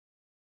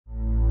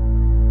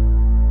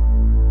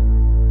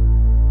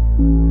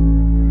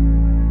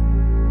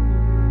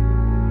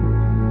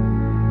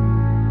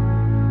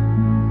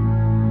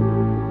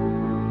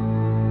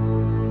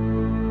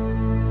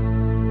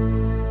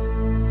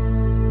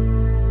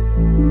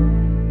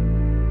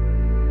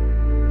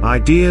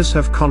Ideas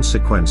have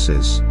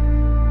consequences.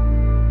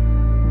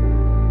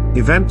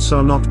 Events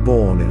are not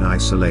born in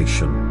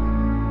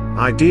isolation.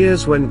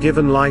 Ideas, when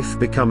given life,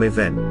 become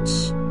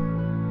events.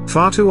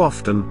 Far too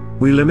often,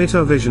 we limit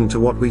our vision to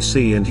what we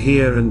see and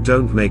hear and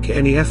don't make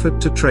any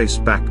effort to trace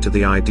back to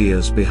the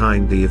ideas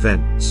behind the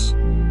events.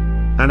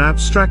 An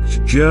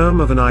abstract germ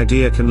of an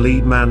idea can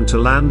lead man to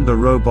land a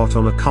robot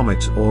on a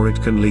comet, or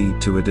it can lead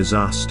to a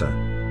disaster.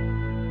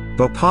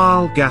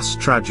 Bhopal gas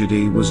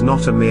tragedy was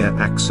not a mere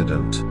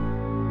accident.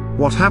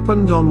 What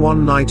happened on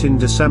one night in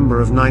December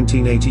of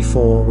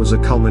 1984 was a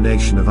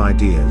culmination of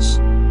ideas.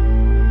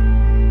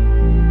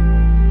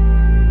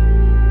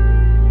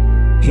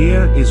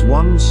 Here is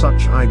one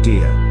such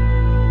idea.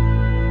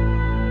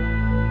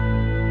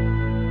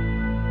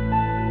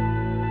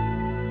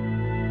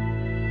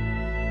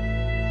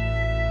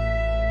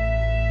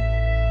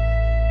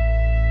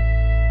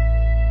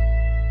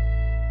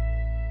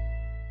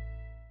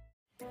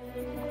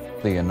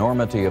 The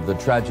enormity of the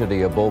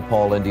tragedy of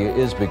Bhopal, India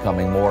is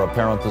becoming more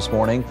apparent this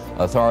morning.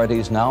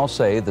 Authorities now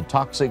say the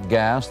toxic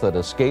gas that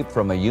escaped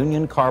from a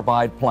Union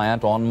Carbide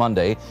plant on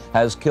Monday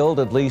has killed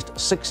at least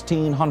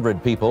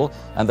 1,600 people,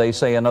 and they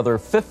say another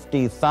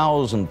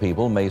 50,000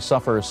 people may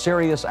suffer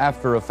serious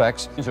after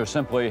effects. These are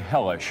simply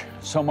hellish.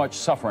 So much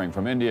suffering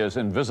from India's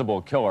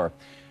invisible killer.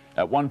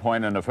 At one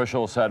point, an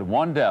official said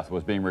one death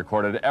was being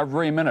recorded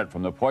every minute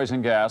from the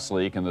poison gas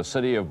leak in the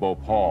city of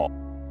Bhopal.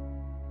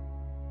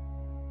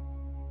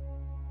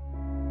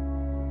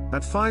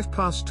 At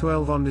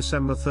 12:05 on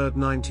December 3,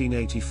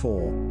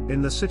 1984,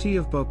 in the city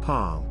of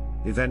Bhopal,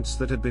 events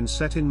that had been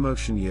set in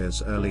motion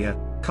years earlier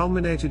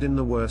culminated in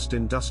the worst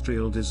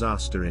industrial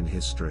disaster in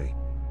history.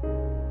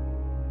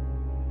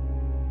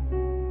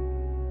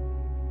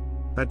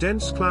 A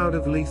dense cloud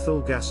of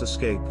lethal gas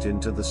escaped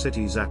into the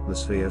city's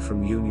atmosphere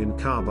from Union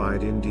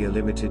Carbide India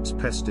Limited's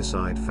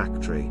pesticide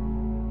factory.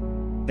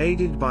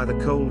 Aided by the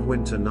cold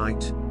winter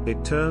night,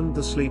 it turned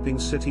the sleeping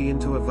city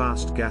into a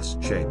vast gas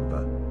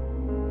chamber.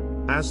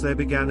 As they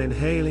began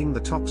inhaling the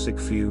toxic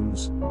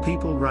fumes,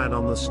 people ran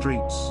on the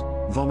streets,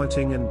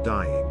 vomiting and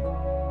dying.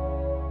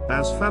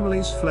 As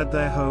families fled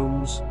their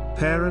homes,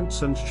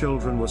 parents and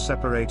children were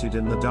separated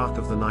in the dark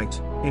of the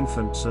night,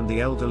 infants and the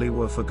elderly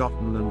were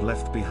forgotten and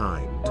left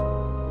behind.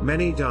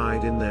 Many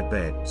died in their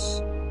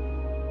beds.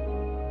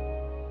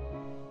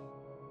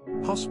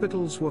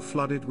 Hospitals were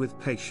flooded with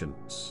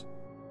patients.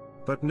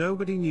 But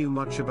nobody knew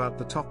much about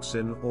the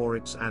toxin or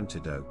its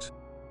antidote.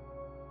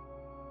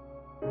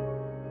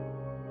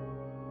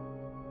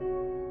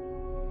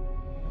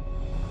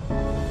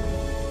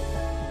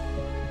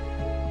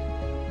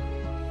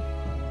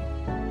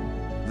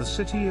 The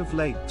city of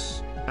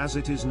lakes, as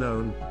it is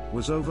known,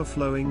 was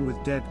overflowing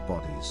with dead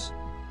bodies.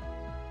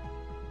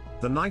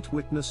 The night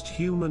witnessed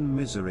human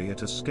misery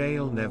at a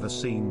scale never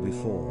seen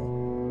before.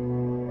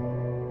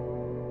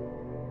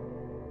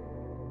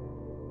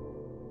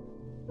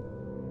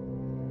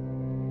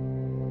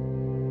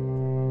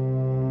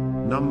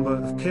 Number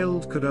of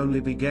killed could only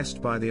be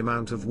guessed by the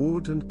amount of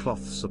wood and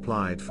cloth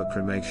supplied for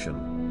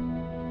cremation.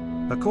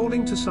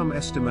 According to some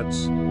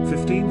estimates,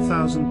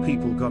 15,000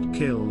 people got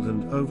killed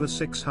and over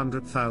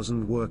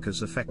 600,000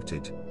 workers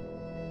affected.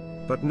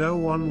 But no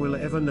one will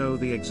ever know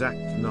the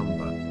exact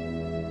number.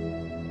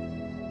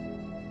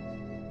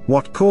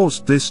 What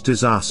caused this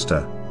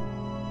disaster?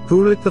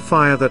 Who lit the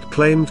fire that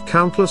claimed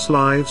countless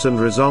lives and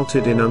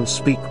resulted in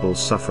unspeakable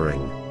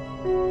suffering?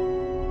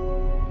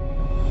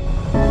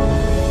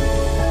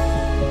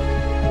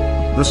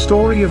 The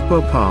story of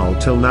Bhopal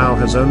till now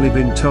has only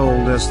been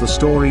told as the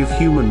story of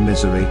human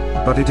misery,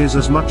 but it is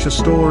as much a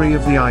story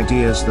of the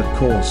ideas that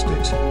caused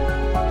it.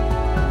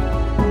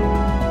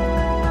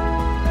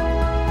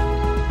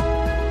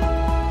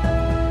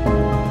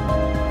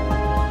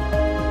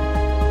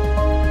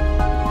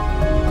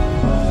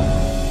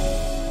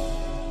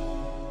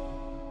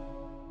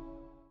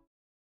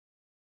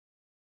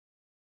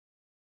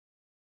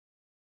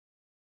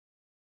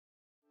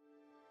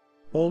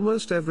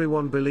 Almost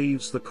everyone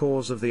believes the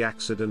cause of the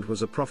accident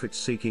was a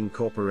profit-seeking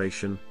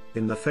corporation,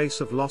 in the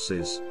face of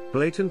losses,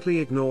 blatantly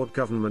ignored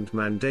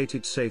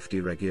government-mandated safety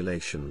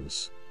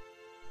regulations.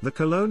 The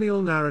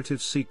colonial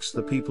narrative seeks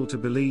the people to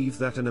believe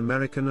that an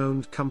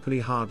American-owned company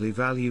hardly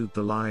valued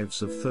the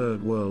lives of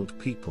third-world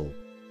people.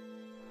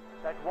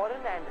 That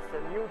Warren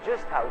Anderson knew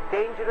just how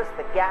dangerous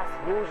the gas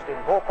used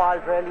in Bhopal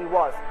really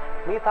was.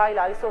 Methyl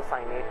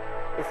isocyanate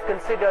is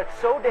considered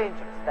so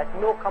dangerous that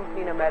no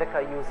company in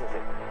America uses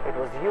it. It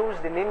was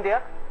used in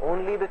India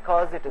only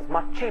because it is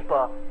much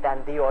cheaper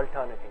than the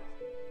alternatives.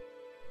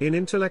 In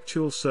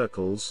intellectual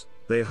circles,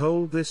 they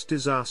hold this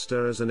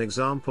disaster as an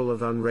example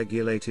of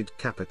unregulated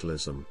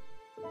capitalism.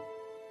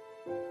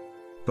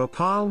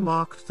 Bhopal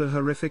marked the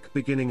horrific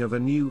beginning of a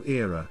new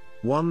era,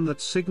 one that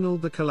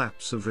signaled the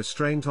collapse of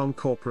restraint on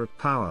corporate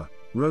power,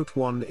 wrote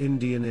one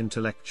Indian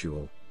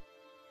intellectual.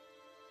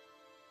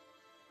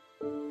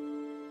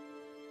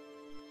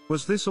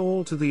 Was this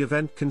all to the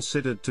event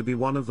considered to be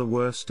one of the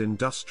worst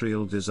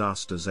industrial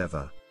disasters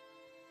ever?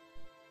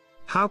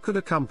 How could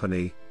a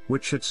company,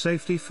 which had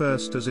safety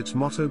first as its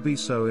motto, be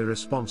so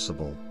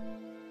irresponsible?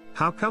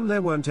 How come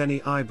there weren't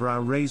any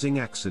eyebrow-raising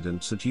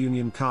accidents at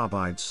Union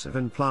Carbide's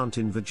 7 plant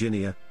in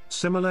Virginia,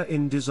 similar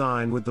in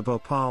design with the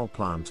Bhopal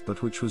plant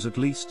but which was at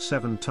least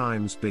 7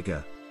 times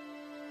bigger?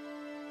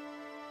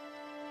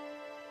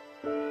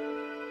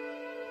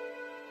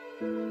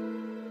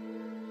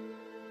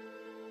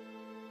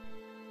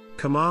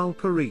 Kamal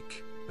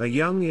Parikh, a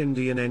young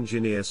Indian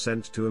engineer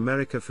sent to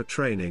America for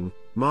training,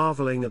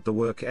 marveling at the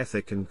work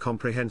ethic and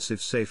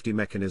comprehensive safety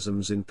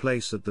mechanisms in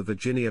place at the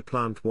Virginia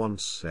plant,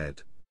 once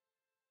said,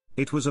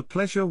 "It was a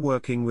pleasure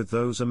working with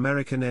those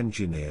American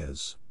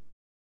engineers.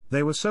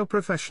 They were so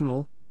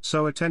professional,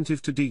 so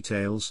attentive to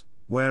details,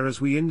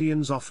 whereas we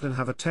Indians often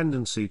have a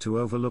tendency to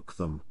overlook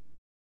them.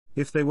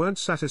 If they weren't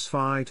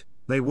satisfied,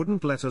 they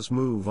wouldn't let us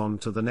move on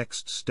to the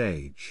next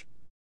stage.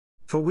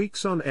 For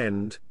weeks on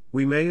end,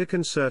 we made a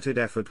concerted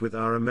effort with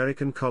our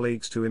American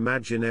colleagues to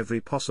imagine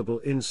every possible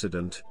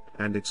incident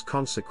and its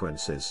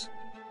consequences."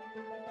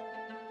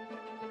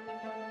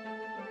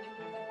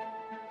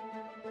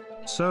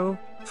 So,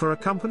 for a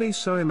company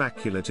so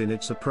immaculate in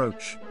its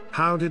approach,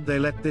 how did they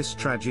let this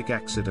tragic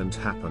accident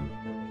happen?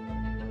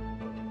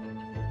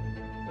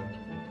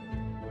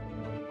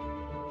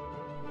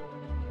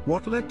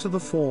 What led to the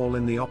fall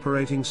in the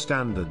operating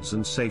standards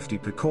and safety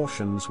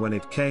precautions when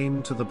it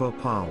came to the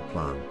Bhopal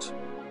plant?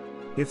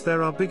 If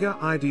there are bigger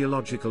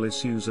ideological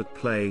issues at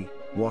play,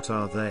 what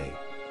are they?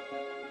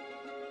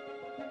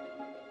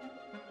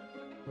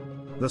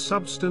 The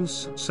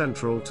substance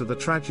central to the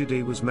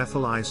tragedy was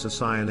methyl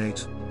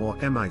isocyanate, or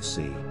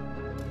MIC.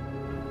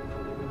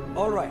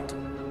 All right.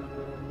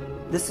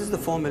 This is the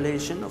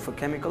formulation of a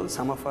chemical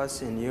some of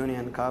us in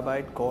Union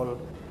Carbide call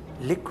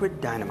liquid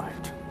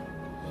dynamite.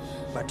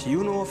 But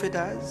you know of it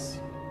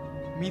as?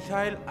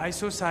 Methyl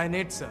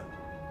isocyanate, sir.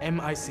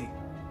 MIC.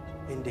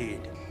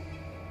 Indeed.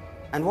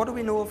 And what do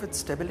we know of its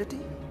stability?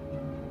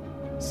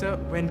 Sir,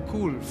 when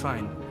cool,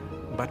 fine.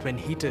 But when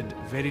heated,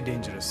 very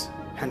dangerous.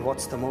 And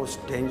what's the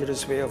most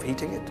dangerous way of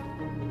heating it?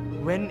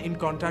 When in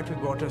contact with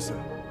water,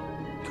 sir.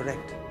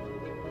 Correct.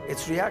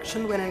 Its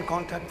reaction when in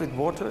contact with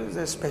water is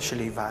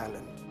especially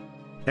violent.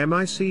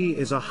 MIC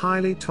is a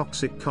highly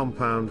toxic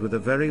compound with a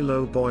very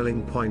low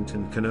boiling point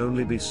and can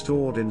only be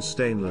stored in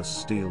stainless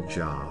steel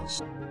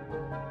jars.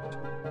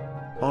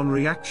 On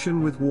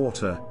reaction with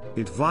water,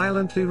 it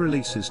violently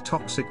releases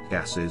toxic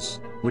gases,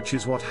 which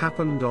is what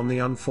happened on the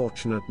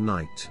unfortunate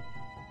night.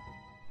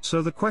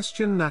 So the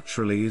question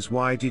naturally is,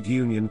 why did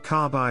Union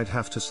Carbide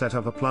have to set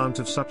up a plant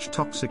of such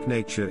toxic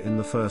nature in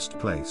the first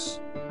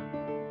place?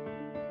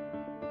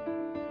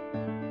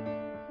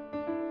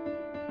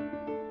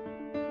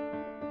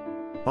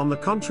 On the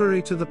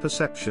contrary to the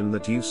perception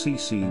that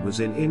UCC was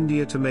in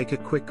India to make a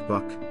quick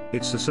buck,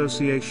 its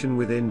association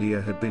with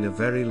India had been a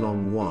very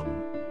long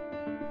one.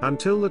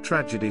 Until the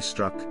tragedy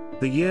struck,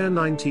 the year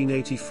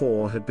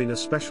 1984 had been a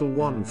special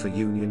one for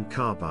Union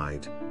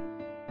Carbide.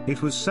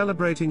 It was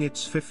celebrating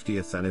its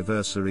 50th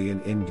anniversary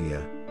in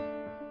India.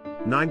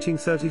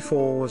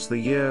 1934 was the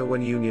year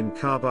when Union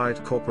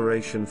Carbide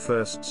Corporation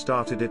first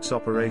started its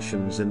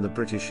operations in the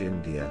British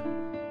India.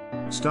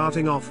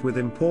 Starting off with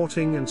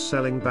importing and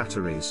selling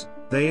batteries,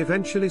 they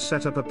eventually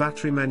set up a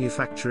battery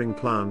manufacturing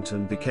plant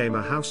and became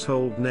a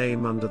household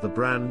name under the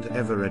brand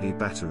Eveready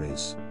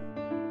Batteries.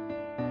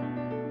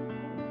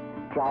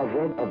 Try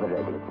Red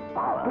Eveready.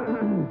 Power.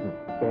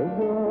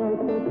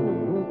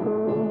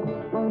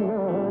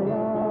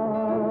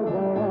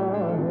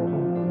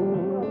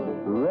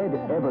 Red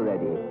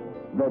Eveready,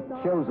 the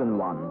chosen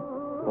one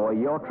for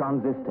your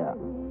transistor.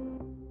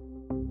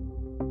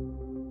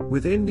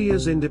 With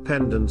India's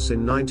independence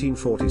in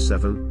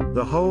 1947,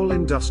 the whole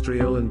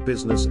industrial and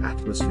business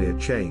atmosphere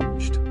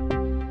changed.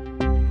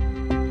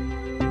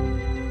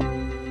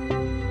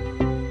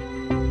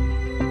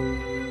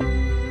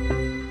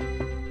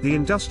 The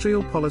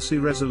industrial policy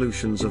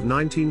resolutions of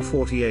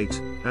 1948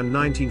 and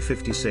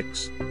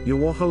 1956,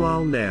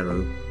 Jawaharlal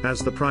Nehru, as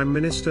the Prime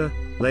Minister,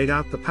 laid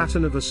out the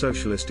pattern of a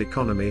socialist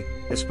economy,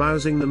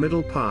 espousing the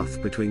middle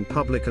path between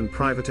public and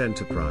private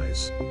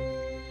enterprise.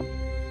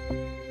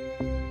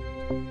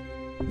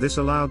 This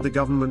allowed the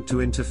government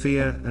to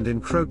interfere and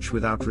encroach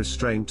without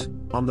restraint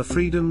on the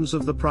freedoms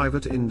of the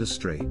private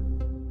industry.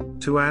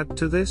 To add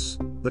to this,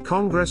 the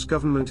Congress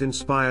government,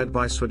 inspired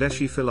by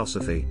Swadeshi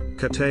philosophy,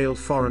 curtailed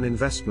foreign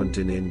investment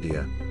in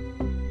India.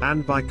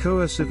 And by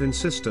coercive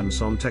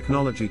insistence on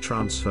technology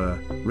transfer,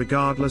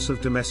 regardless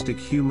of domestic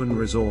human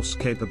resource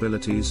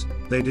capabilities,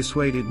 they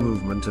dissuaded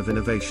movement of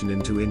innovation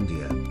into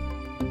India.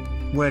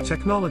 Where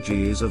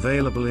technology is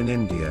available in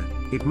India,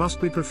 it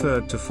must be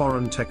preferred to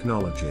foreign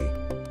technology.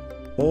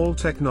 All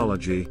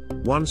technology,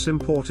 once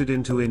imported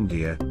into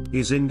India,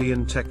 is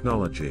Indian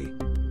technology.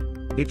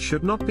 It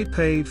should not be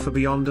paid for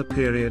beyond a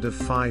period of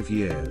 5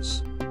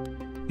 years.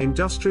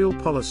 Industrial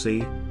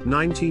Policy,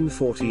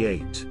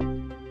 1948.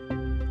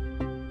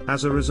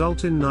 As a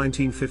result, in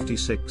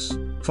 1956,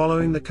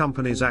 following the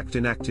Companies Act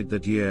enacted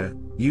that year,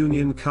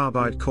 Union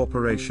Carbide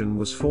Corporation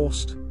was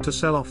forced to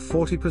sell off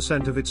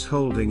 40% of its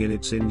holding in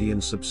its Indian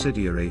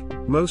subsidiary,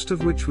 most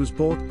of which was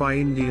bought by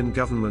Indian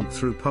government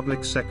through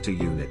public sector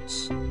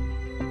units.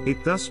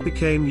 It thus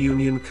became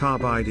Union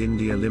Carbide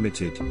India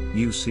Limited,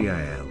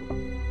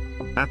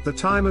 UCIL. At the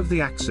time of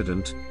the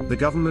accident, the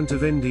government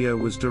of India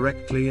was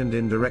directly and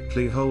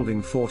indirectly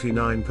holding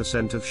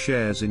 49% of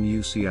shares in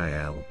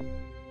UCIL.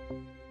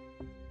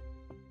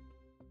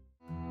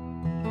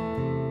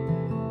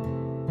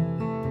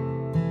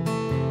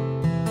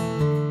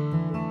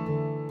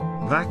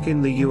 Back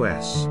in the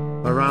US,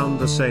 around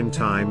the same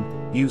time,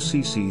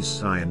 UCC's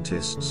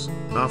scientists,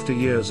 after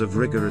years of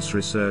rigorous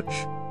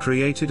research,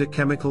 created a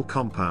chemical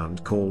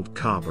compound called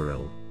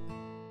carbaryl.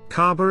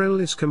 Carbaryl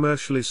is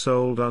commercially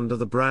sold under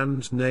the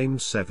brand name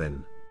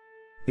Sevin.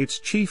 Its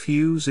chief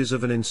use is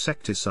of an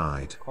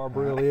insecticide.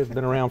 Carbaryl has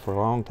been around for a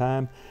long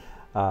time.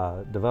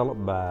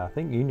 Developed by, I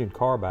think, Union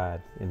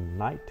Carbide in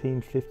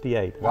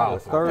 1958. Wow. The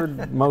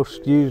third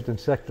most used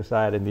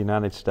insecticide in the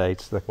United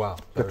States.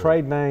 The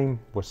trade name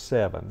was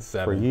Sevin.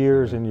 For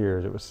years and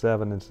years. It was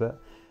Sevin and Sevin.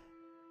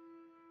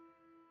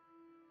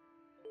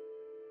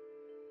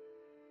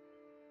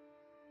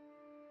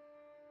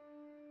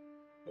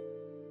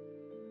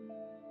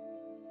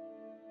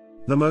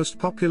 The most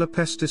popular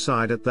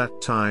pesticide at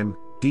that time,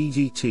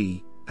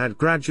 DDT, had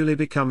gradually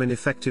become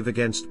ineffective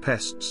against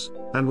pests,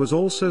 and was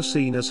also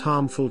seen as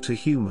harmful to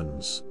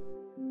humans.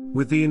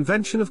 With the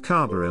invention of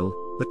carbaryl,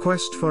 the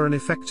quest for an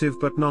effective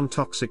but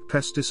non-toxic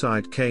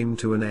pesticide came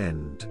to an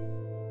end.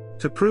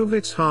 To prove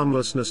its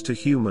harmlessness to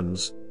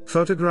humans,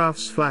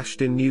 photographs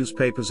flashed in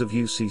newspapers of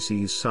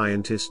UCC's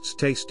scientists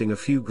tasting a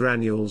few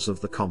granules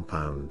of the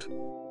compound.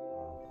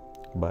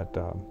 But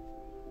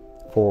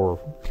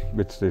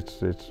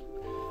it's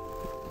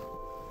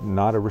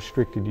not a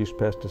restricted use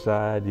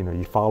pesticide. You know,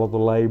 you follow the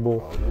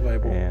label,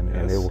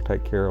 and it will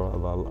take care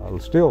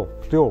of still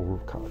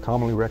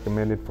commonly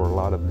recommended for a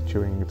lot of the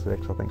chewing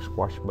insects, I think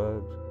squash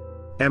bugs.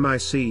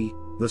 MIC,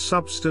 the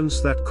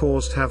substance that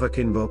caused havoc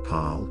in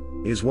Bhopal,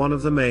 is one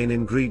of the main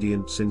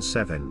ingredients in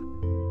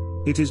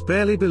Sevin. It is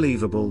barely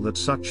believable that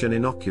such an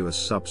innocuous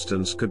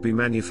substance could be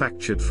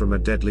manufactured from a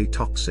deadly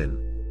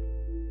toxin.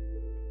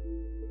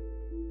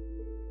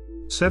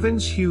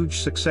 Sevin's huge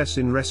success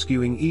in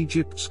rescuing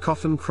Egypt's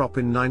cotton crop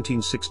in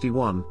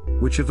 1961,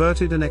 which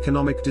averted an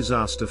economic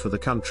disaster for the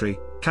country,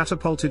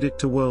 catapulted it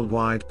to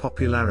worldwide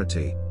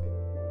popularity.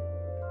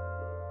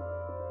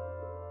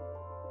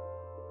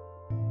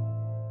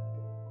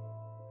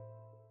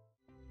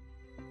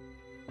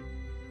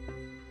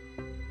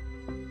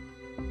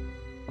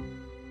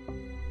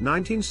 In the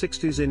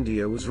 1960s,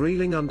 India was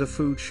reeling under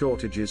food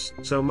shortages,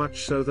 so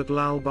much so that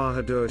Lal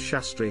Bahadur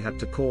Shastri had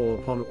to call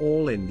upon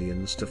all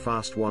Indians to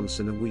fast once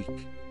in a week.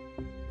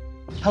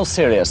 How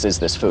serious is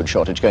this food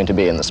shortage going to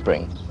be in the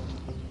spring?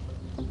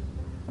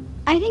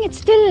 I think it's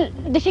still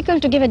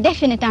difficult to give a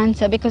definite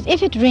answer, because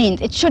if it rains,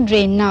 it should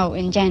rain now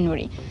in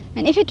January.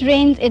 And if it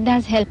rains, it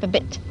does help a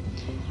bit.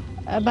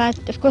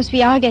 But of course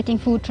we are getting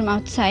food from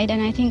outside,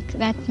 and I think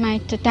that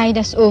might tide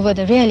us over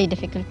the really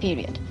difficult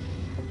period.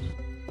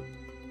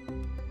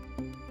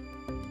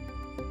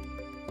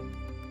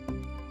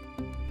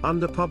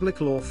 Under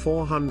Public Law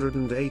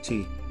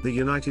 480, the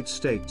United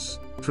States,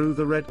 through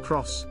the Red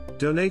Cross,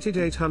 donated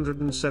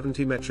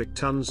 870 metric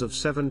tons of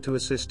Sevin to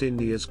assist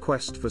India's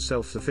quest for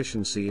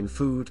self-sufficiency in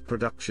food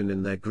production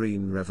in their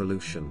Green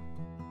Revolution.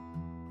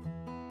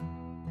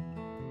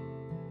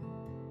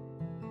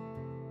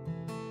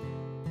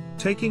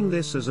 Taking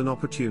this as an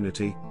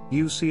opportunity,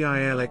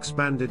 UCIL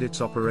expanded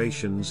its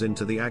operations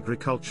into the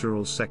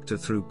agricultural sector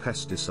through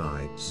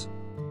pesticides.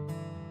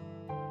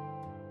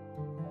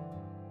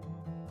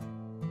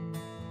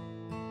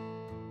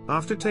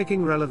 After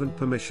taking relevant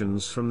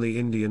permissions from the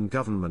Indian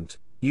government,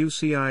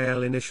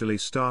 UCIL initially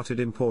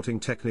started importing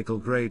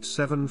technical-grade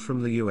Sevin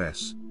from the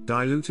US,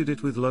 diluted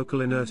it with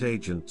local inert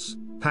agents,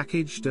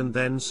 packaged and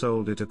then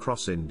sold it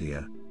across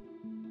India.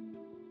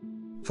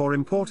 For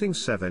importing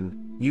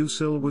Sevin,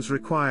 UCIL was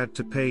required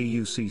to pay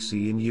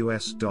UCC in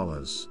US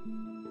dollars.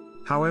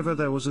 However,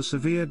 there was a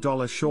severe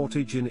dollar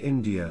shortage in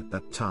India at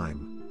that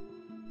time.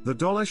 The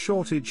dollar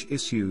shortage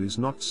issue is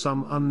not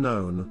some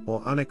unknown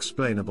or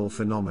unexplainable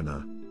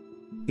phenomena.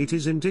 It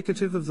is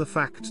indicative of the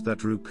fact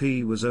that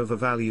rupee was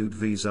overvalued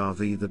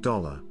vis-à-vis the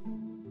dollar.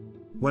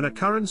 When a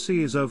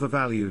currency is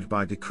overvalued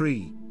by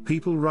decree,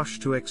 people rush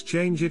to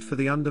exchange it for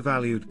the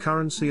undervalued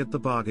currency at the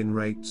bargain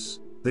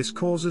rates. This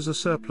causes a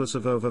surplus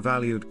of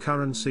overvalued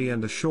currency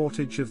and a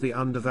shortage of the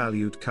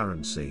undervalued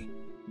currency.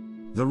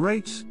 The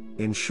rate,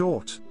 in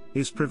short,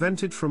 is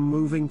prevented from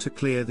moving to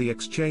clear the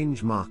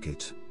exchange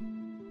market.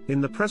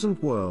 In the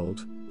present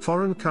world,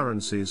 foreign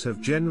currencies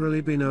have generally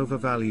been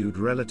overvalued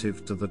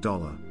relative to the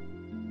dollar.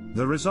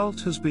 The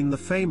result has been the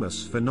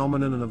famous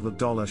phenomenon of the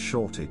dollar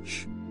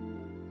shortage.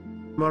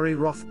 Murray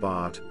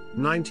Rothbard,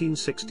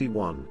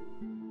 1961.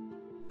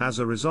 As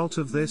a result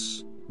of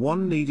this,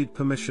 one needed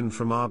permission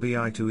from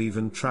RBI to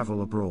even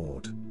travel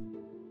abroad.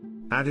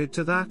 Added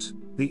to that,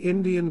 the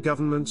Indian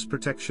government's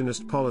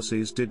protectionist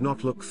policies did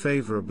not look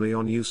favorably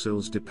on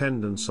USIL's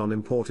dependence on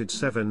imported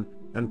Sevin,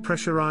 and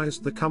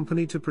pressurized the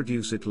company to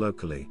produce it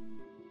locally.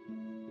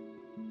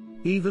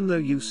 Even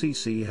though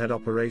UCC had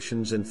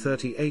operations in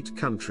 38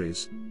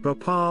 countries,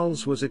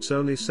 Bhopal's was its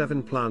only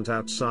Sevin plant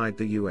outside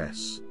the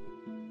US.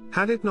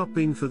 Had it not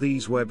been for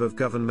these web of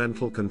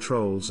governmental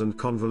controls and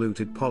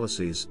convoluted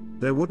policies,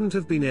 there wouldn't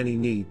have been any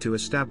need to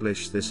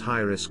establish this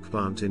high-risk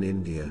plant in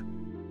India.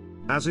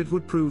 As it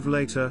would prove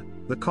later,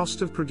 the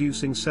cost of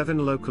producing Sevin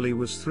locally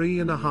was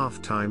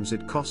 3.5 times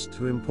it cost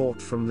to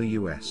import from the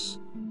US.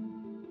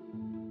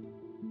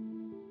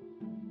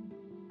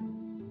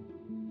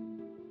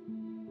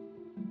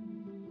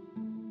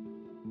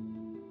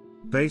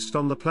 Based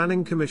on the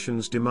Planning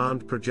Commission's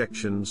demand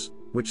projections,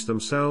 which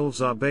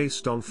themselves are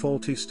based on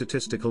faulty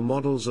statistical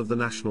models of the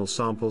National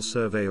Sample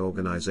Survey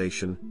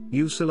Organization,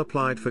 USIL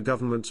applied for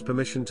government's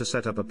permission to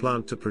set up a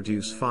plant to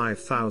produce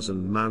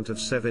 5,000 mount of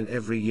Sevin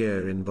every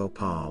year in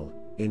Bhopal,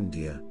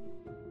 India.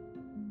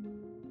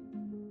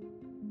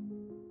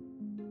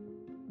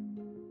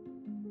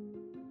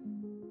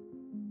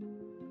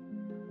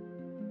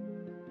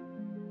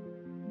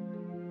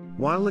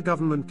 While the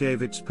government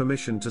gave its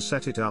permission to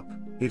set it up,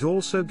 it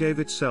also gave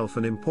itself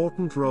an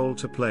important role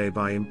to play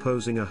by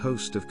imposing a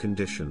host of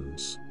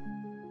conditions.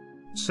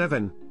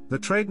 Sevin, the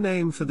trade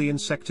name for the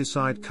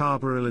insecticide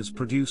carbaryl, is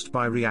produced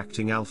by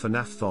reacting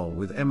alpha-naphthol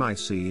with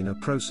MIC in a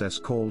process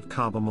called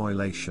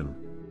carbamylation.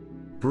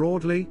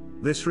 Broadly,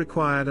 this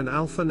required an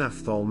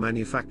alpha-naphthol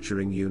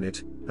manufacturing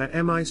unit,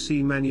 a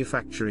MIC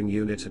manufacturing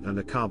unit and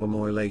a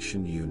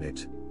carbamylation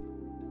unit.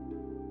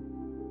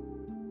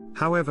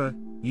 However,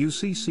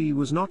 UCC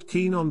was not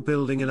keen on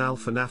building an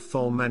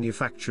alpha-naphthol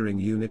manufacturing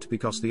unit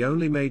because the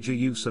only major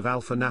use of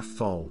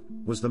alpha-naphthol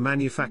was the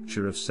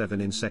manufacture of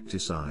Sevin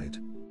insecticide.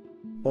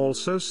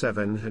 Also,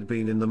 Sevin had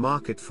been in the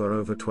market for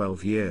over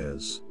 12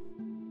 years.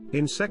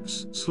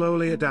 Insects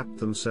slowly adapt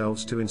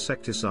themselves to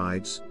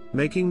insecticides,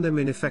 making them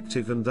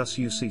ineffective, and thus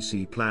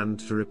UCC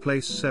planned to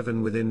replace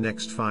Sevin within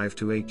next 5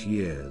 to 8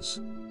 years.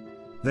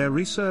 Their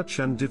research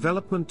and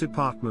development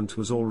department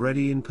was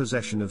already in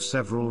possession of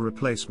several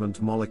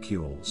replacement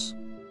molecules.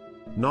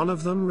 None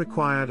of them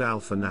required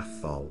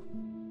alpha-naphthol.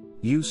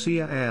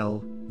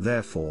 UCL,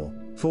 therefore,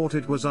 thought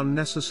it was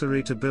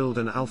unnecessary to build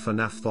an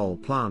alpha-naphthol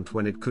plant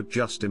when it could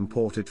just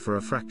import it for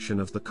a fraction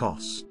of the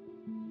cost.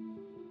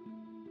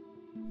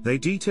 They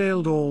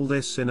detailed all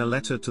this in a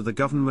letter to the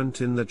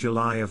government in the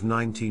July of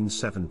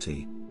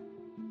 1970.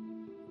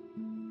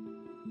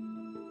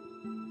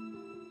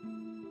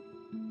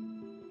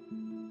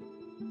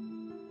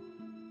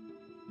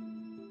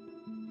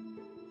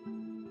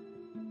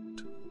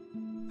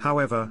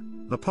 However,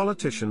 the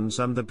politicians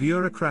and the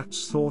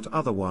bureaucrats thought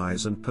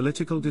otherwise, and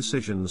political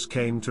decisions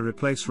came to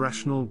replace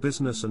rational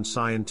business and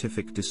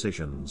scientific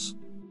decisions.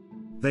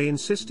 They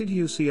insisted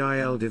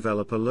UCIL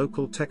develop a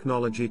local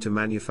technology to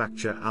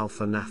manufacture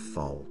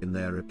alpha-naphthol in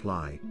their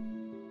reply.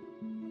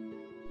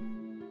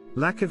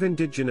 Lack of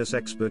indigenous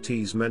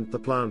expertise meant the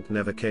plant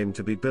never came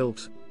to be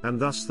built, and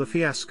thus the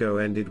fiasco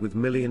ended with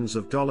millions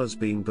of dollars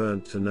being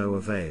burnt to no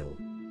avail.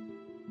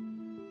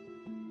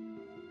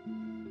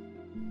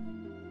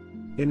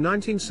 In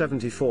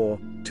 1974,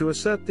 to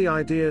assert the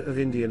idea of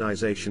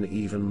Indianization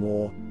even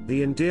more,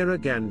 the Indira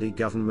Gandhi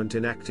government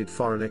enacted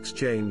Foreign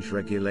Exchange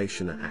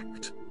Regulation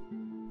Act.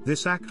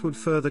 This act would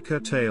further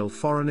curtail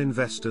foreign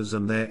investors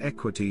and their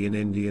equity in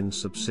Indian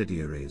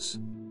subsidiaries.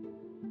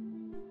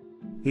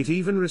 It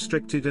even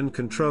restricted and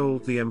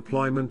controlled the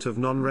employment of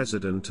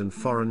non-resident and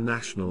foreign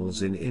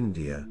nationals in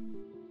India.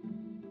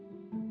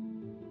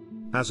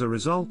 As a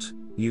result,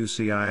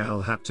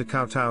 UCIL had to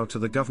kowtow to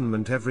the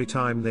government every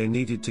time they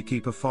needed to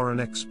keep a foreign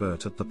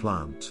expert at the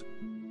plant.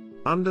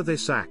 Under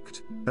this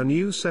act, a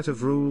new set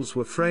of rules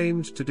were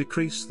framed to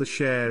decrease the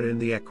share in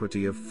the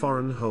equity of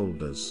foreign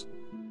holders.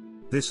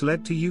 This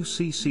led to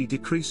UCC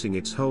decreasing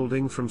its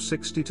holding from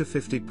 60 to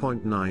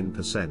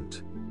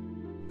 50.9%.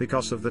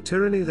 Because of the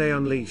tyranny they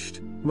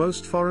unleashed,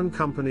 most foreign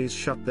companies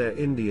shut their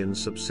Indian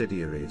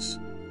subsidiaries.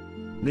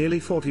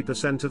 Nearly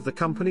 40% of the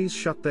companies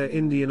shut their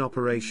Indian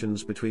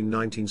operations between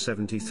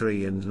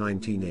 1973 and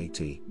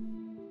 1980.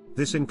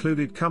 This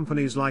included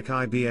companies like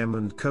IBM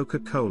and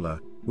Coca-Cola,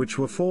 which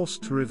were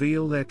forced to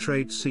reveal their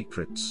trade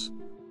secrets.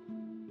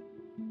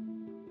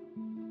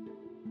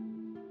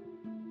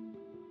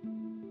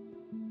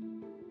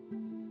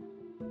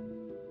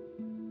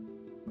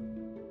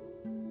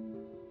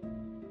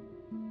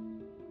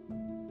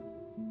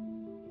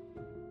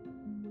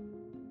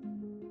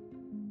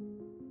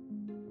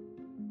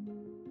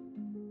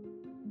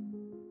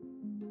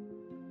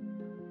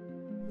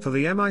 For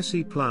the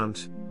MIC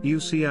plant,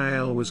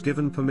 UCIL was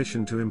given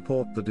permission to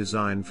import the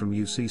design from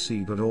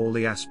UCC, but all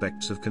the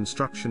aspects of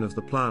construction of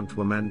the plant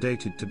were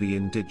mandated to be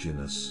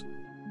indigenous.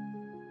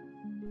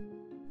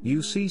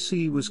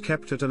 UCC was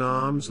kept at an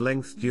arm's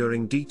length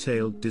during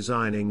detailed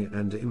designing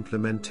and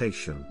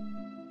implementation.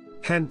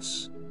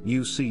 Hence,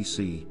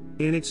 UCC,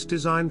 in its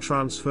design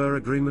transfer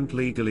agreement,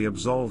 legally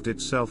absolved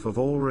itself of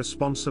all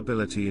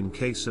responsibility in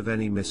case of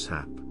any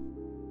mishap.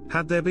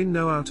 Had there been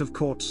no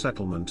out-of-court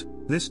settlement,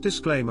 this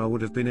disclaimer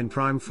would have been in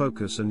prime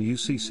focus and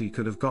UCC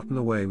could have gotten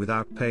away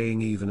without paying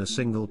even a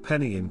single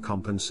penny in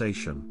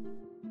compensation.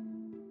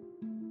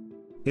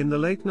 In the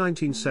late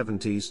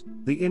 1970s,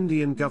 the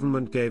Indian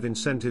government gave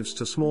incentives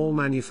to small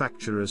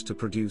manufacturers to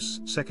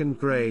produce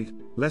second-grade,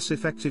 less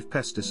effective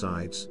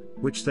pesticides,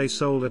 which they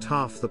sold at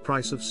half the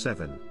price of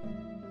 7.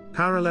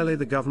 Parallelly,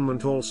 the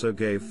government also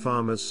gave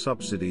farmers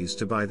subsidies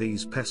to buy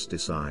these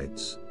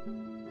pesticides.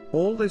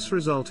 All this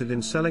resulted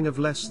in selling of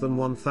less than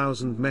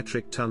 1,000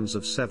 metric tons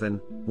of 7,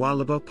 while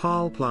the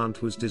Bhopal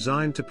plant was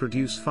designed to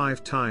produce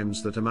 5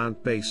 times that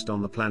amount based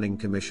on the Planning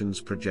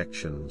Commission's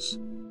projections.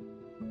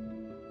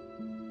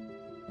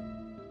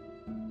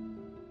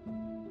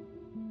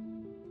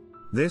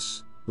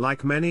 This,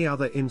 like many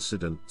other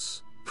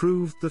incidents,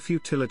 proved the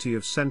futility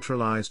of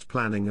centralized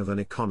planning of an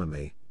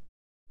economy.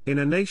 In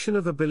a nation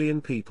of 1 billion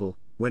people,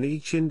 when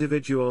each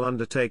individual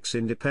undertakes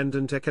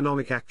independent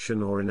economic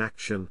action or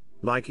inaction,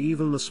 like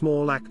even the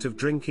small act of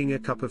drinking a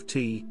cup of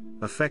tea,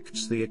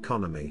 affects the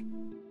economy.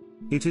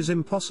 It is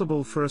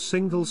impossible for a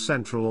single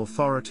central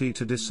authority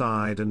to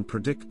decide and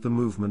predict the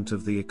movement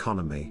of the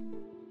economy.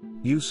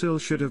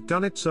 UCIL should have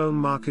done its own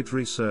market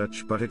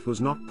research, but it was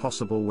not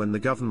possible when the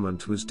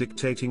government was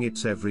dictating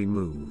its every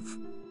move.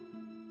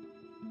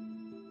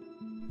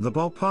 The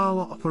Bhopal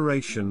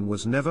operation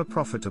was never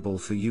profitable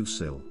for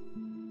UCIL.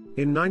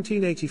 In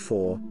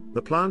 1984,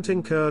 the plant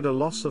incurred a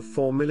loss of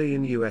 $4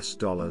 million,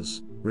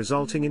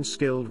 resulting in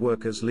skilled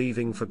workers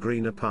leaving for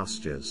greener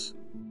pastures.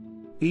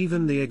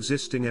 Even the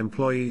existing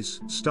employees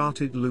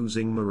started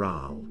losing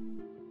morale.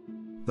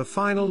 The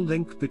final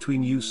link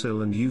between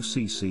UCIL and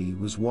UCC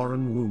was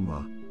Warren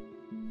Woomer.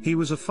 He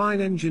was a fine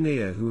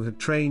engineer who had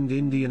trained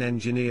Indian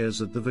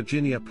engineers at the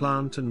Virginia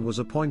plant and was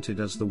appointed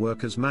as the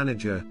workers'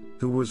 manager,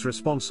 who was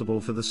responsible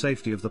for the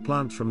safety of the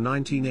plant from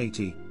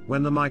 1980,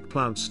 when the Mike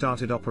plant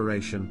started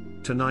operation,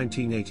 to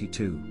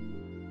 1982.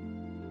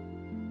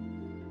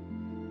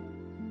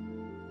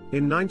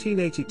 In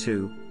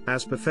 1982,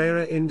 as per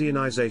FARA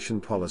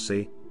Indianization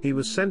policy, he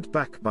was sent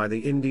back by the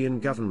Indian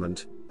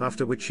government,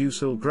 after which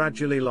UCIL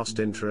gradually lost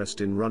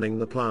interest in running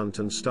the plant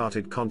and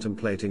started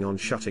contemplating on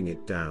shutting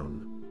it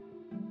down.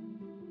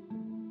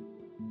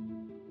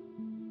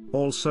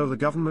 Also, the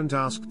government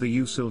asked the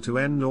UCIL to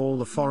end all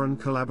the foreign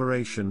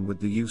collaboration with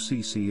the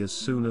UCC as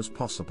soon as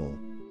possible.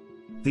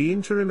 The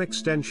interim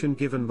extension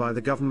given by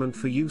the government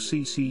for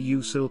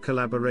UCC-UCIL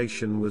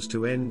collaboration was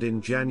to end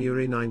in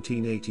January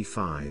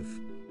 1985.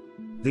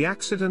 The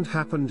accident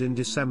happened in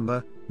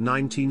December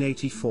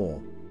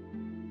 1984.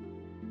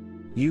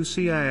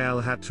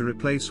 UCIL had to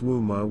replace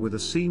Woomer with a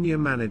senior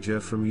manager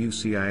from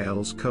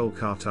UCIL's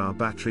Kolkata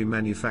battery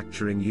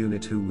manufacturing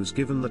unit who was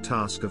given the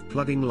task of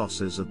plugging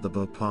losses at the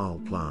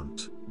Bhopal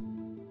plant.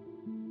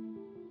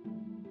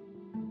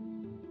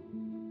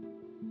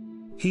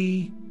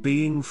 He,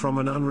 being from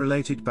an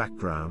unrelated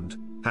background,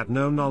 had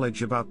no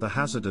knowledge about the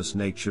hazardous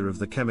nature of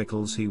the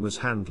chemicals he was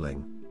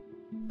handling.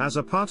 As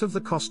a part of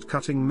the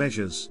cost-cutting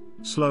measures,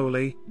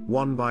 slowly,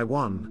 one by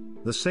one,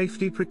 the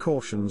safety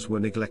precautions were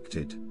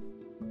neglected.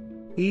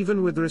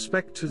 Even with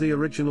respect to the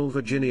original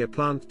Virginia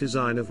plant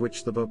design of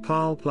which the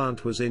Bhopal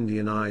plant was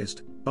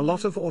Indianized, a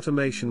lot of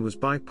automation was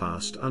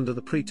bypassed under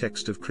the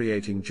pretext of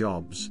creating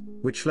jobs,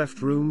 which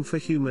left room for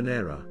human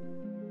error.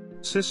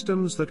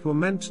 Systems that were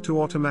meant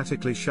to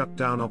automatically shut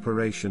down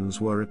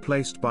operations were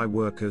replaced by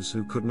workers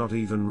who could not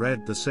even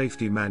read the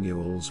safety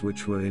manuals,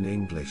 which were in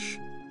English.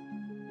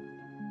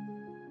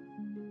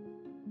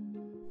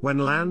 When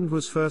land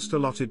was first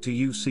allotted to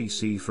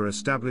UCC for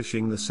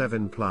establishing the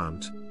Sevin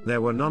plant,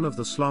 there were none of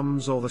the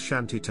slums or the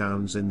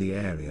shantytowns in the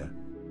area.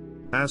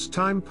 As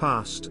time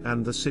passed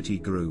and the city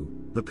grew,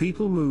 the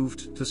people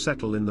moved to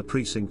settle in the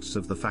precincts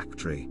of the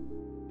factory.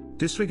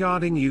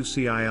 Disregarding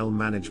UCIL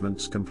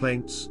management's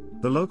complaints,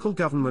 the local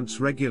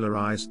governments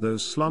regularized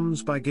those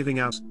slums by giving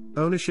out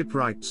ownership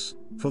rights,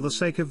 for the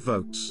sake of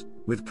votes,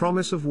 with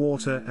promise of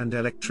water and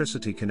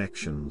electricity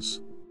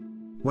connections.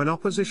 When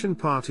opposition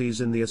parties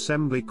in the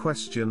assembly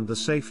questioned the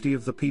safety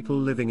of the people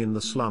living in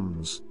the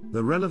slums,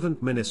 the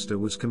relevant minister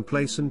was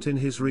complacent in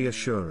his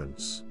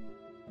reassurance.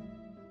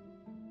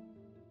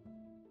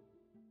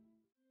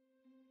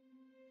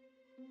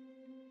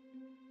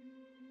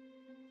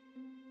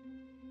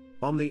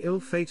 On the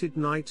ill-fated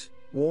night,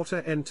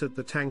 water entered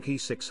the tank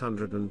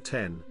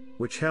 610,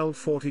 which held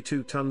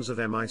 42 tons of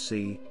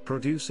MIC,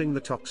 producing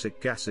the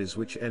toxic gases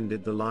which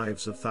ended the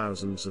lives of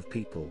thousands of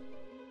people.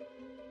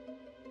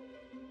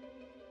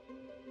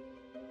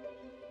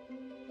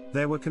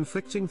 There were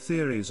conflicting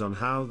theories on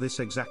how this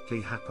exactly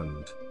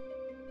happened.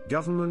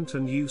 Government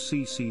and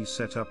UCC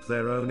set up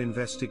their own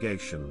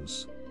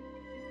investigations.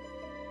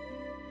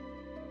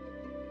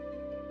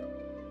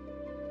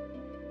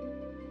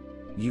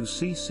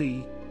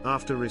 UCC,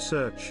 after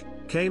research,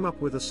 came up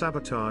with a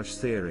sabotage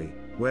theory,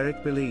 where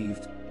it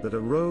believed that a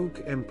rogue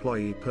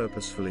employee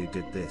purposefully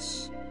did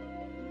this.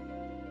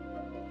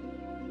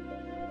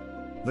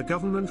 The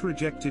government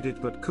rejected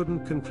it but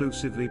couldn't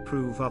conclusively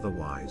prove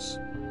otherwise.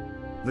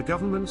 The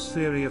government's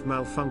theory of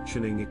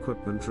malfunctioning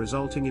equipment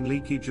resulting in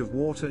leakage of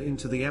water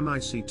into the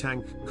MIC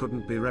tank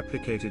couldn't be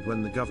replicated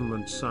when the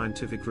government's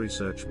scientific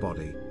research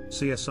body,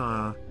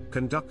 CSIR,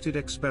 conducted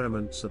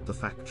experiments at the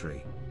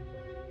factory.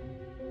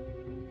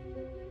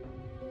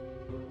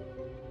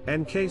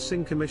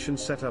 Encasing commission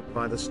set up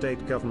by the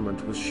state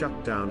government was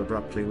shut down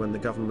abruptly when the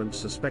government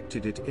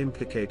suspected it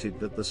implicated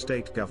that the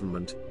state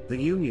government, the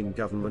union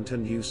government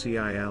and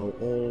UCIL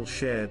all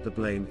shared the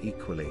blame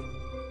equally.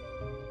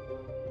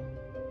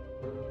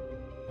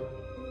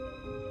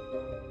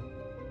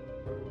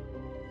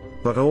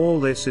 But all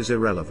this is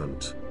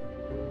irrelevant.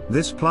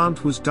 This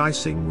plant was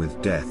dicing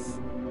with death.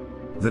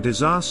 The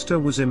disaster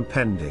was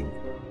impending.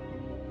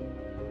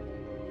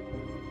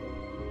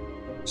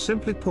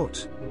 Simply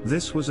put,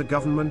 this was a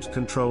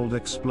government-controlled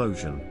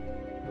explosion.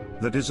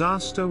 The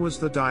disaster was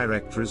the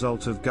direct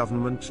result of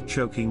government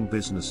choking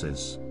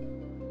businesses.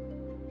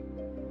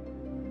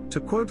 To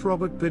quote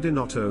Robert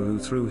Bidinotto, who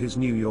through his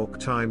New York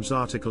Times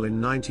article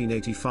in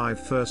 1985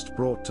 first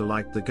brought to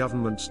light the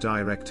government's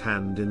direct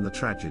hand in the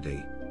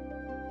tragedy.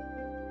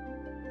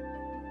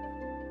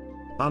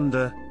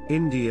 Under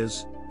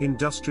India's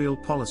industrial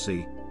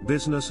policy,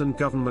 business and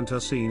government are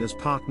seen as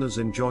partners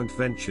in joint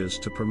ventures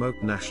to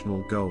promote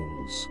national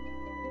goals.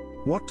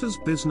 What does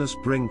business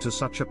bring to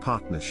such a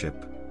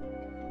partnership?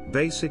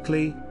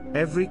 Basically,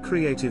 every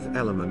creative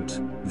element,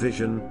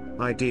 vision,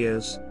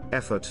 ideas,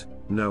 effort,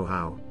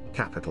 know-how,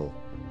 capital.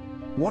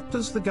 What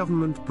does the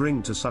government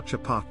bring to such a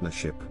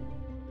partnership?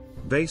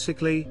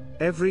 Basically,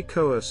 every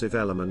coercive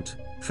element,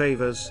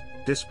 favors,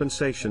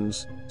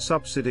 dispensations,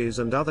 subsidies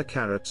and other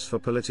carrots for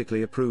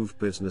politically approved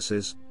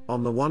businesses,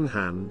 on the one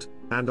hand,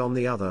 and on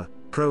the other,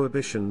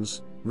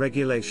 prohibitions,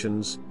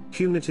 regulations,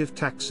 punitive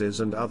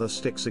taxes and other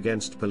sticks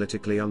against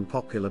politically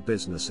unpopular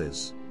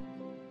businesses.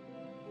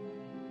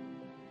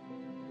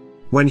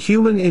 When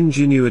human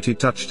ingenuity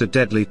touched a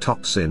deadly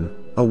toxin,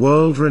 a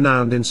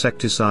world-renowned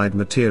insecticide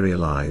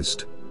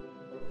materialized.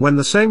 When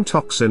the same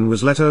toxin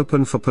was let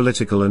open for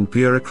political and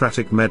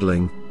bureaucratic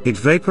meddling, it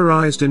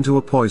vaporized into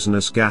a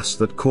poisonous gas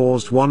that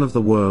caused one of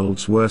the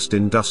world's worst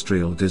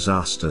industrial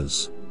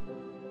disasters.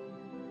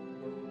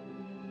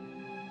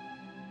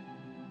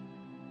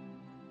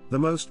 The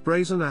most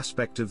brazen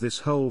aspect of this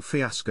whole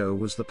fiasco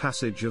was the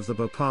passage of the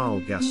Bhopal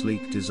Gas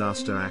Leak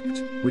Disaster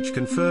Act, which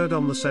conferred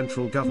on the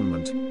central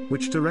government,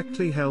 which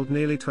directly held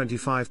nearly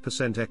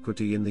 25%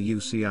 equity in the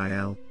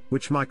UCIL,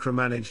 which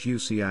micromanaged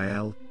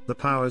UCIL, the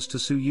powers to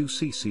sue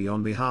UCC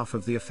on behalf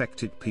of the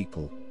affected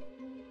people.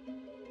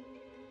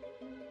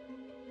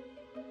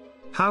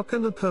 How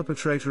can the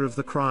perpetrator of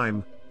the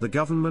crime, the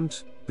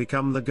government,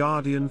 become the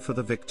guardian for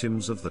the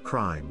victims of the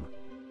crime?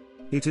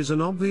 It is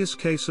an obvious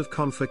case of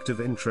conflict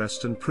of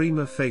interest, and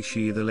prima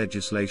facie the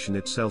legislation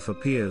itself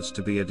appears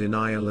to be a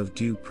denial of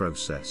due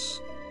process.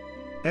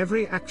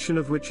 Every action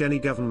of which any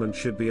government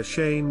should be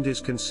ashamed is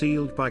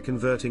concealed by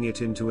converting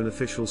it into an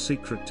official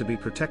secret to be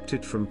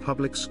protected from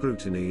public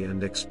scrutiny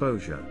and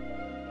exposure.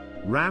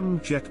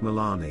 Ram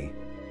Jethmalani.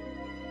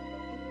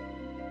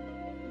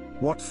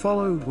 What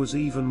followed was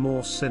even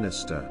more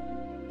sinister.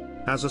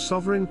 As a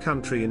sovereign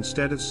country,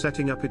 instead of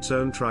setting up its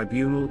own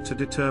tribunal to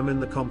determine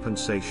the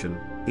compensation,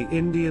 the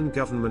Indian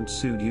government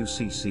sued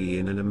UCC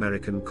in an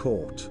American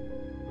court.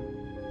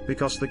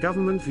 Because the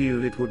government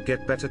viewed it would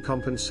get better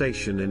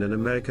compensation in an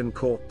American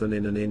court than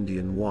in an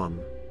Indian one.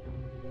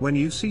 When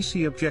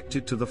UCC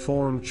objected to the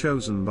forum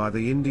chosen by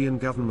the Indian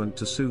government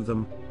to sue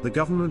them, the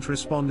government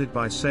responded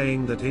by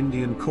saying that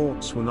Indian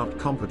courts were not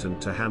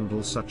competent to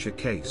handle such a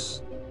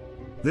case.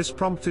 This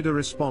prompted a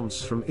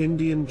response from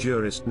Indian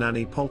jurist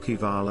Nani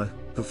Polkiwala,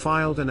 who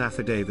filed an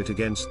affidavit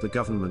against the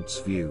government's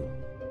view.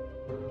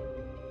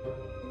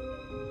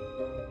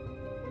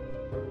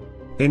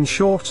 In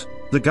short,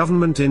 the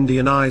government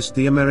Indianized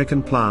the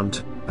American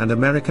plant, and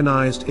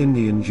Americanized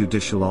Indian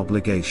judicial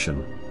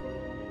obligation.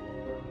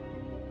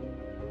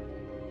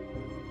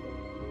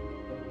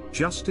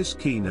 Justice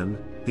Keenan,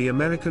 the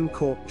American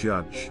court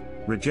judge,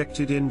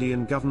 rejected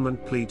Indian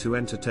government plea to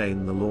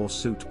entertain the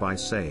lawsuit by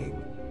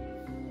saying,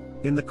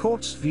 in the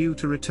court's view,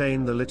 to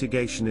retain the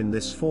litigation in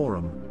this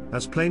forum,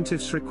 as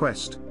plaintiffs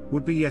request,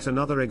 would be yet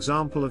another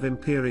example of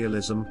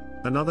imperialism,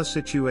 another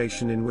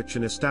situation in which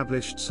an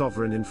established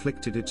sovereign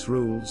inflicted its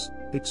rules,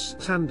 its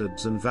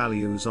standards and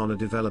values on a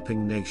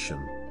developing nation.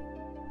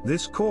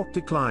 This court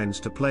declines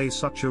to play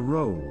such a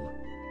role.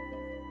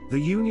 The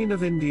Union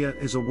of India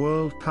is a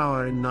world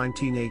power in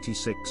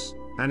 1986,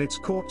 and its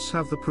courts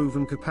have the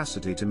proven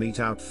capacity to mete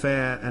out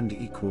fair and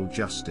equal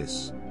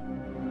justice.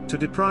 To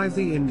deprive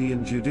the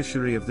Indian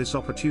judiciary of this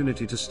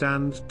opportunity to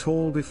stand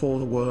tall before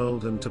the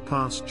world and to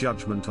pass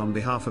judgment on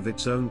behalf of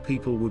its own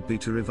people would be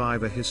to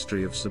revive a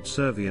history of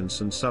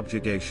subservience and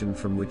subjugation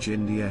from which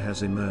India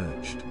has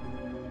emerged.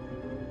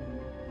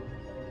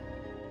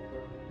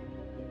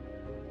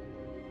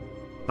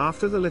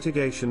 After the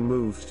litigation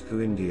moved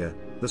to India,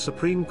 the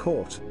Supreme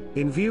Court,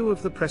 in view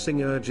of the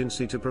pressing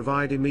urgency to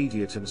provide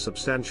immediate and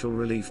substantial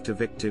relief to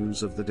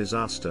victims of the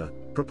disaster,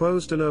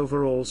 proposed an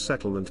overall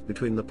settlement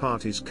between the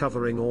parties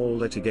covering all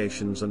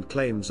litigations and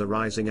claims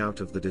arising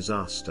out of the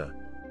disaster.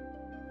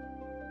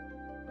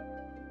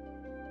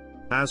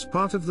 As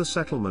part of the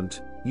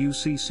settlement,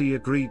 UCC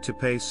agreed to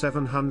pay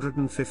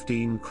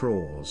 715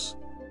 crores.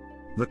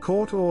 The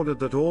court ordered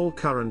that all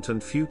current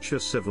and future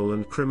civil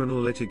and criminal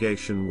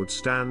litigation would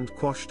stand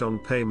quashed on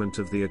payment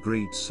of the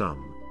agreed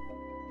sum.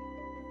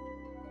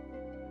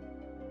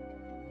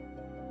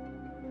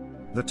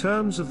 The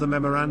terms of the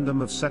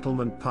Memorandum of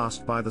Settlement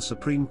passed by the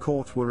Supreme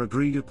Court were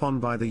agreed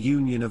upon by the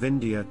Union of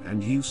India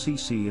and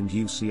UCC and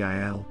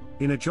UCIL,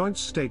 in a joint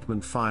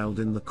statement filed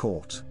in the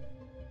court.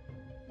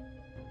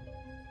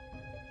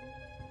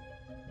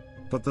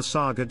 But the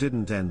saga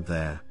didn't end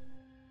there.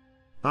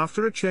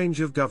 After a change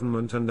of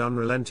government and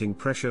unrelenting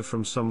pressure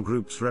from some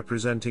groups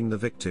representing the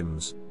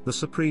victims, the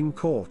Supreme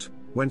Court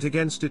went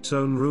against its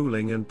own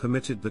ruling and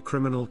permitted the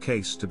criminal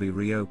case to be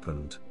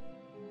reopened.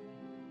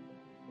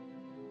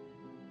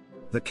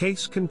 The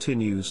case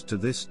continues to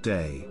this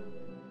day.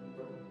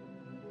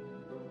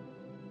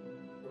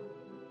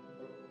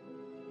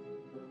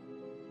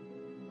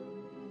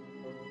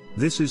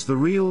 This is the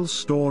real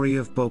story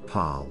of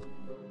Bhopal.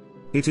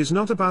 It is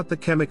not about the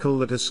chemical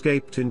that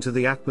escaped into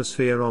the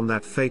atmosphere on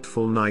that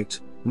fateful night,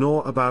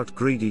 nor about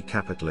greedy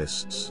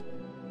capitalists,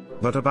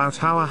 but about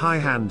how a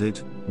high-handed,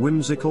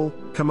 whimsical,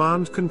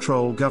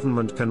 command-control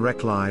government can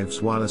wreck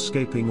lives while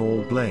escaping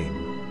all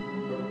blame.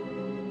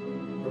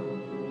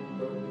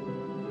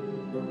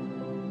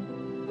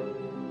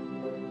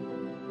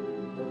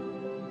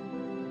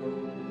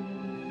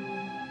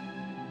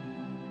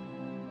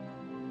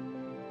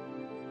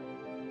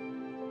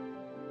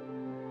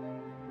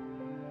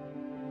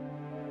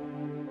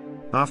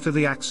 After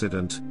the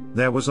accident,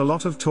 there was a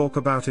lot of talk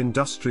about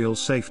industrial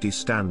safety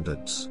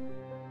standards.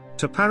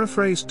 To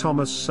paraphrase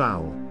Thomas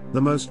Sowell,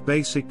 the most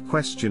basic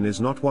question is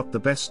not what the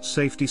best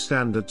safety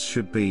standards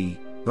should be,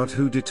 but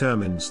who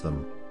determines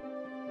them.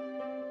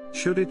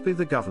 Should it be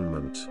the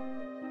government?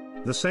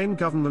 The same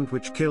government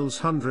which kills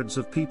hundreds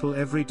of people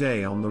every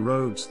day on the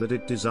roads that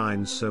it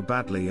designs so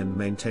badly and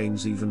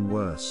maintains even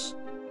worse.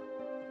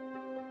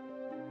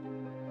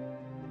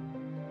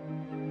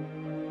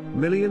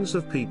 Millions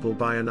of people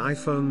buy an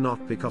iPhone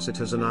not because it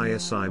has an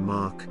ISI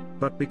mark,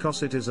 but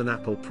because it is an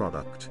Apple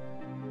product.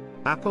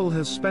 Apple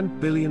has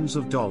spent billions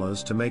of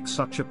dollars to make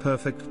such a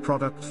perfect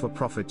product for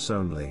profits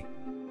only.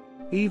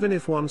 Even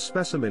if one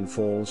specimen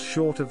falls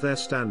short of their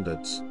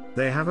standards,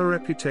 they have a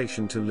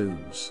reputation to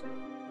lose.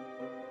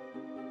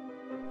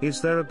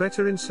 Is there a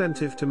better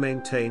incentive to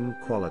maintain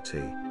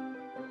quality?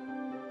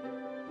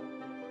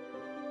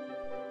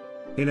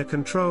 In a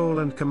control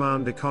and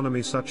command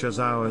economy such as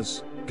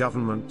ours,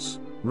 governments,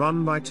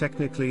 run by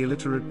technically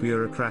illiterate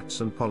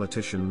bureaucrats and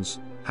politicians,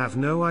 have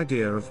no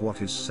idea of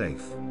what is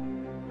safe.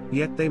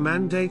 Yet they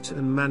mandate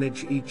and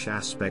manage each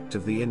aspect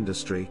of the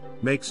industry,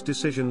 makes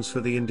decisions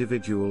for the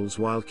individuals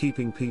while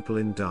keeping people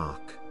in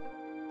dark.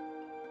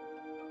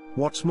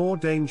 What's more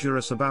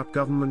dangerous about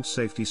government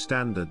safety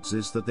standards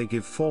is that they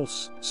give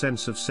false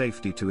sense of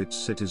safety to its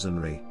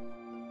citizenry.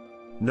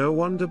 No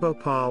wonder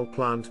Bhopal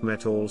plant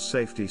met all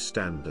safety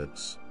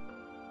standards.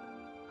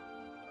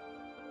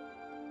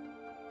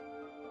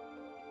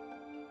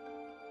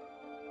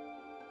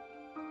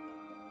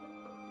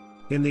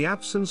 In the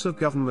absence of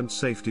government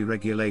safety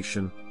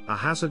regulation, a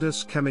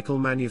hazardous chemical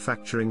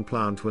manufacturing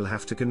plant will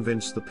have to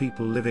convince the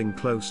people living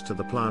close to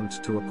the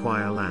plant to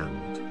acquire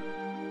land.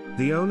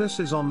 The onus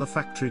is on the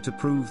factory to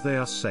prove they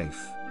are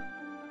safe.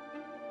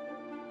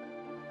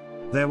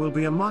 There will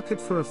be a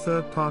market for a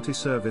third-party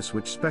service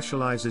which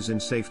specializes in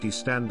safety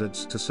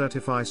standards to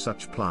certify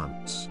such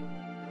plants.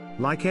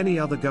 Like any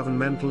other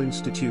governmental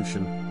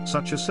institution,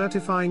 such a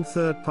certifying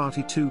third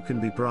party too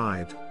can be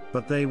bribed,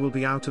 but they will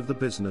be out of the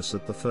business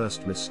at the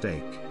first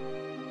mistake.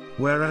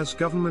 Whereas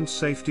government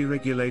safety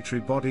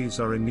regulatory bodies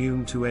are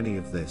immune to any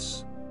of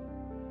this.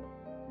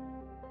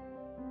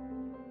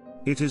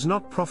 It is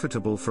not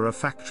profitable for a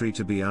factory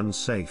to be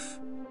unsafe.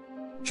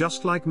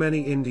 Just like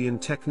many Indian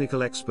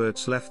technical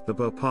experts left the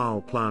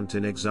Bhopal plant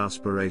in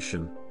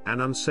exasperation,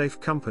 an unsafe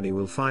company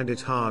will find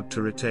it hard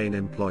to retain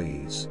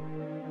employees.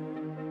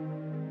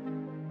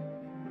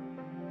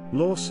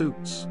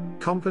 Lawsuits,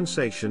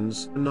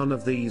 compensations, none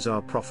of these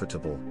are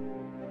profitable.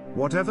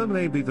 Whatever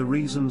may be the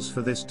reasons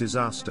for this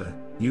disaster,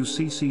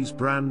 UCC's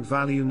brand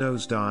value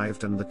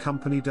nosedived and the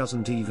company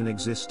doesn't even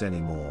exist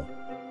anymore.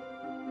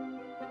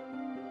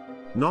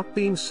 Not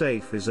being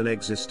safe is an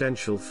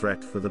existential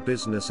threat for the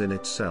business in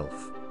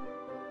itself.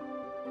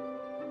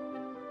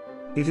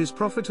 It is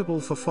profitable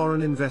for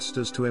foreign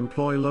investors to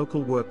employ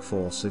local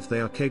workforce if they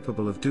are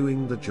capable of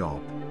doing the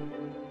job.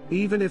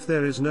 Even if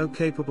there is no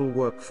capable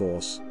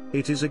workforce,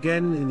 it is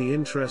again in the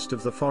interest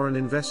of the foreign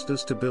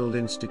investors to build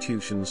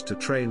institutions to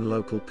train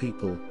local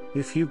people,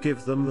 if you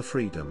give them the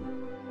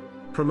freedom.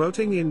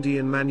 Promoting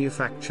Indian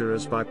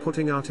manufacturers by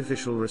putting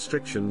artificial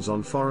restrictions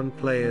on foreign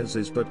players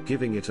is but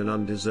giving it an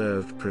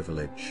undeserved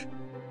privilege.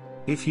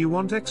 If you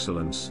want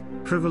excellence,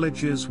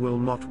 privileges will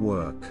not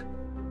work.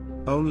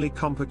 Only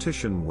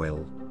competition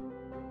will.